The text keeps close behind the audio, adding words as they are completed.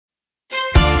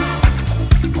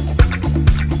Hey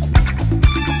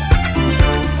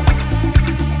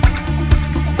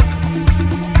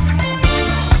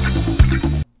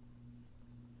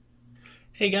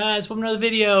guys, welcome to another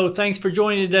video. Thanks for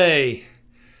joining today.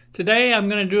 Today I'm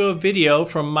going to do a video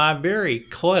from my very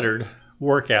cluttered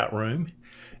workout room,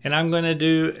 and I'm going to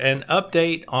do an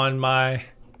update on my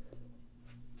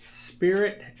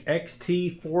Spirit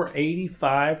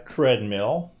XT485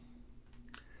 Treadmill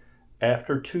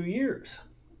after 2 years.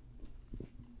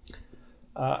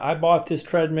 I bought this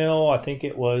treadmill, I think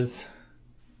it was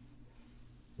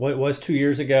 2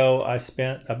 years ago. I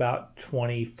spent about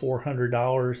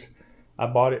 $2,400. I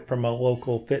bought it from a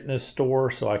local fitness store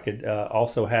so I could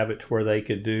also have it to where they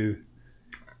could do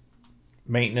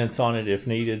maintenance on it if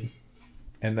needed,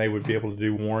 and they would be able to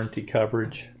do warranty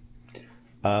coverage.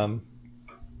 You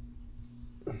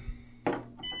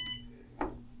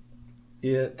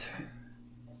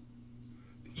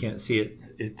can't see it.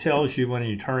 It tells you when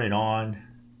you turn it on.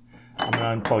 I'm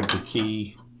going to unplug the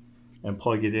key and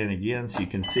plug it in again so you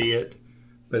can see it.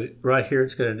 But right here,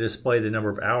 it's going to display the number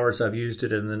of hours I've used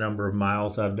it and the number of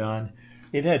miles I've done.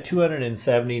 It had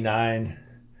 279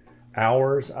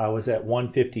 hours. I was at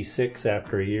 156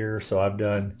 after a year, so I've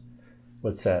done,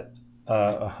 what's that,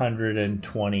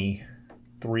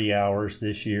 123 hours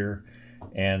this year,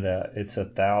 and it's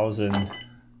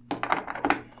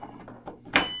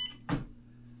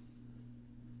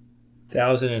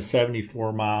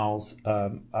 1,074 miles.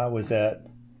 I was at,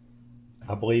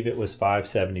 I believe it was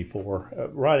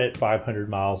 574, right at 500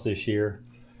 miles this year.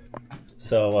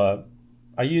 So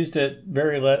I used it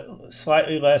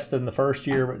slightly less than the first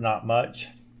year, but not much.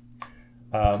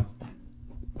 I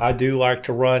do like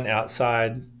to run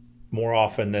outside more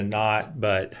often than not,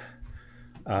 but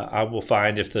I will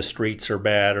find if the streets are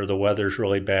bad or the weather's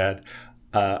really bad,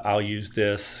 I'll use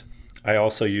this. I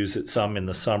also use it some in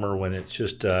the summer when it's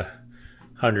just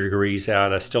 100 degrees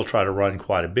out. I still try to run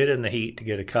quite a bit in the heat to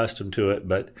get accustomed to it,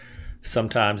 but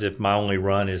sometimes if my only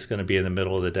run is going to be in the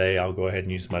middle of the day, I'll go ahead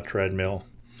and use my treadmill.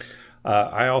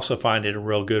 I also find it a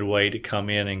real good way to come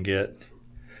in and get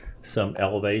some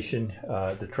elevation.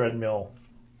 The treadmill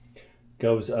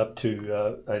goes up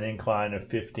to an incline of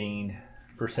 15%.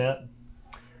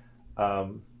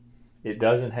 It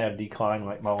doesn't have decline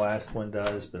like my last one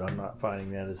does, but I'm not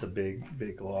finding that as a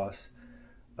big loss.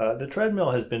 The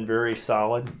treadmill has been very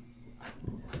solid.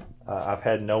 I've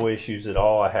had no issues at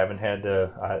all. I haven't had to,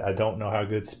 I don't know how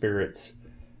good Spirit's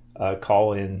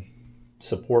call-in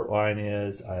support line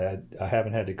is. I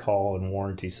haven't had to call and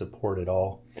warranty support at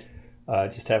all. I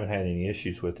just haven't had any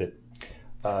issues with it.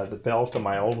 The belt on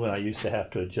my old one I used to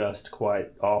have to adjust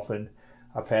quite often.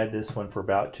 I've had this one for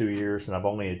about 2 years, and I've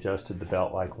only adjusted the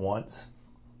belt like once.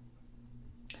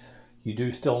 You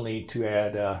do still need to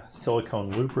add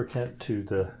silicone lubricant to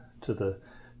the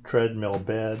treadmill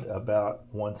bed about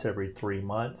once every 3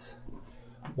 months.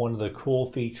 One of the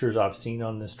cool features I've seen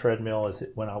on this treadmill is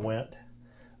that when I went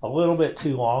a little bit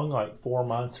too long, like 4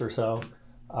 months or so,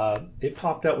 it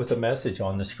popped up with a message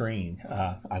on the screen.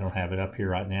 I don't have it up here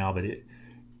right now, but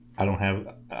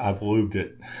I've lubed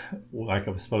it like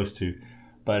I was supposed to,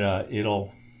 but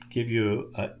it'll give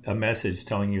you a message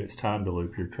telling you it's time to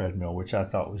loop your treadmill, which I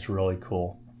thought was really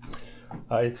cool.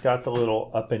 It's got the little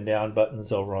up and down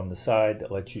buttons over on the side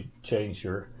that let you change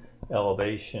your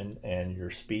elevation and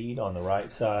your speed on the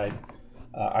right side.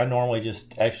 I normally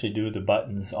just actually do the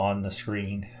buttons on the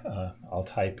screen. I'll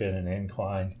type in an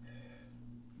incline,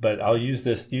 but I'll use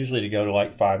this usually to go to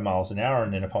like 5 miles an hour,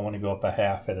 and then if I want to go up a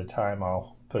half at a time,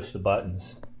 I'll push the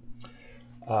buttons.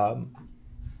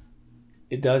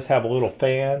 It does have a little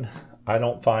fan. I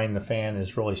don't find the fan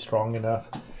is really strong enough.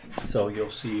 So you'll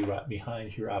see right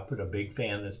behind here, I put a big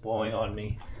fan that's blowing on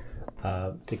me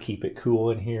to keep it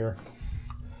cool in here.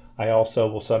 I also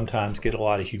will sometimes get a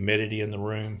lot of humidity in the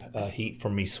room, heat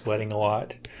from me sweating a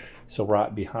lot. So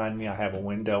right behind me, I have a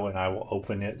window, and I will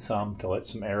open it some to let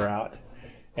some air out.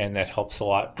 And that helps a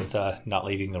lot with not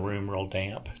leaving the room real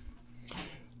damp.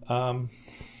 Other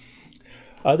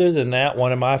than that,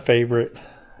 one of my favorite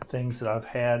things that I've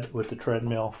had with the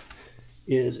treadmill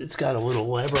is it's got a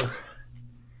little lever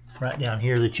right down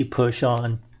here that you push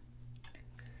on,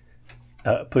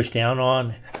 push down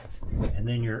on, and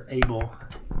then you're able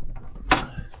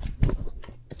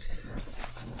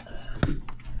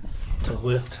to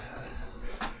lift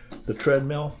the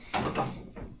treadmill,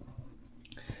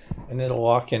 and it'll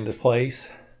lock into place,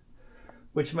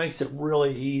 which makes it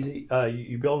really easy.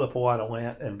 You build up a lot of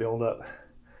lint and build up,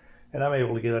 and I'm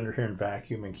able to get under here and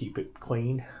vacuum and keep it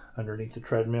clean underneath the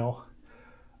treadmill.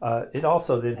 It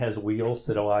also then has wheels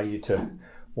that allow you to,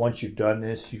 once you've done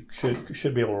this, you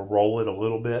should be able to roll it a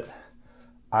little bit.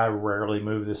 I rarely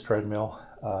move this treadmill.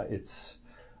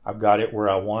 I've got it where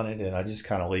I want it, and I just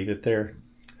kind of leave it there.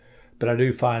 But I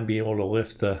do find being able to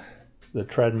lift the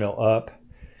treadmill up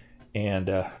and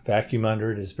vacuum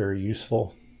under it is very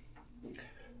useful.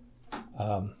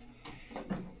 And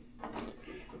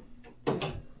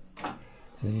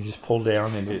then you just pull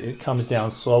down, and it comes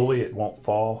down slowly. It won't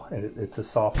fall, and it's a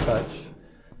soft touch,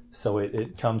 so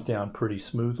it comes down pretty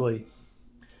smoothly.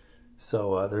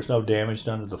 So there's no damage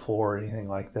done to the floor or anything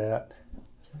like that.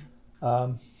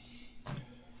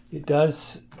 It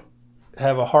does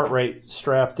have a heart rate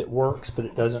strap that works, but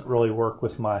it doesn't really work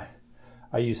with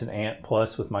I use an Ant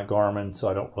Plus with my Garmin, so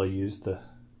I don't really use the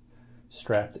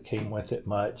strap that came with it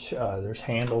much. There's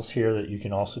handles here that you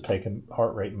can also take a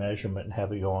heart rate measurement and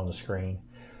have it go on the screen,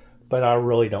 but I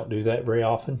really don't do that very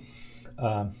often.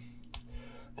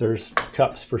 There's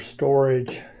cups for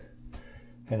storage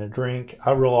and a drink.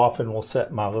 I real often will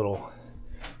set my little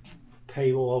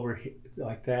table over here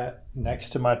like that next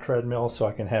to my treadmill so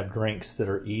I can have drinks that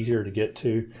are easier to get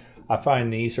to. I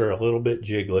find these are a little bit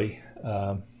jiggly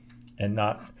and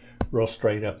not real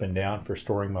straight up and down for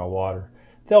storing my water.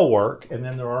 They'll work, and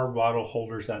then there are bottle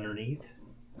holders underneath.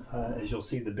 As you'll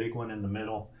see, the big one in the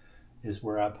middle is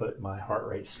where I put my heart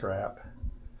rate strap.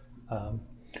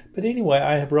 But anyway,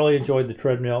 I have really enjoyed the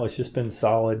treadmill. It's just been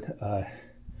solid.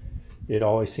 It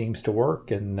always seems to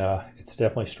work, and it's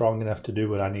definitely strong enough to do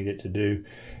what I need it to do.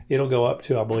 It'll go up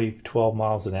to, I believe, 12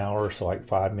 miles an hour, so like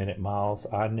 5-minute miles.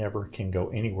 I never can go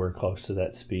anywhere close to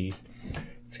that speed.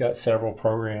 It's got several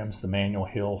programs: the manual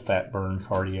hill, fat burn,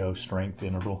 cardio, strength,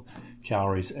 interval,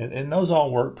 calories, and those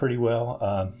all work pretty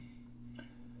well.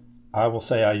 I will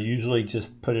say I usually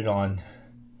just put it on,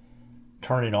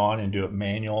 turn it on and do it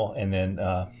manual, and then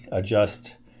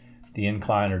adjust the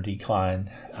incline or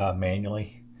decline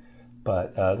manually.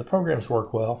 But the programs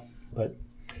work well. But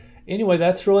anyway,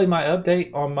 that's really my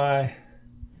update on my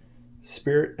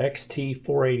Spirit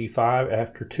XT485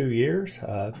 after 2 years.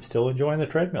 Still enjoying the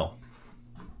treadmill.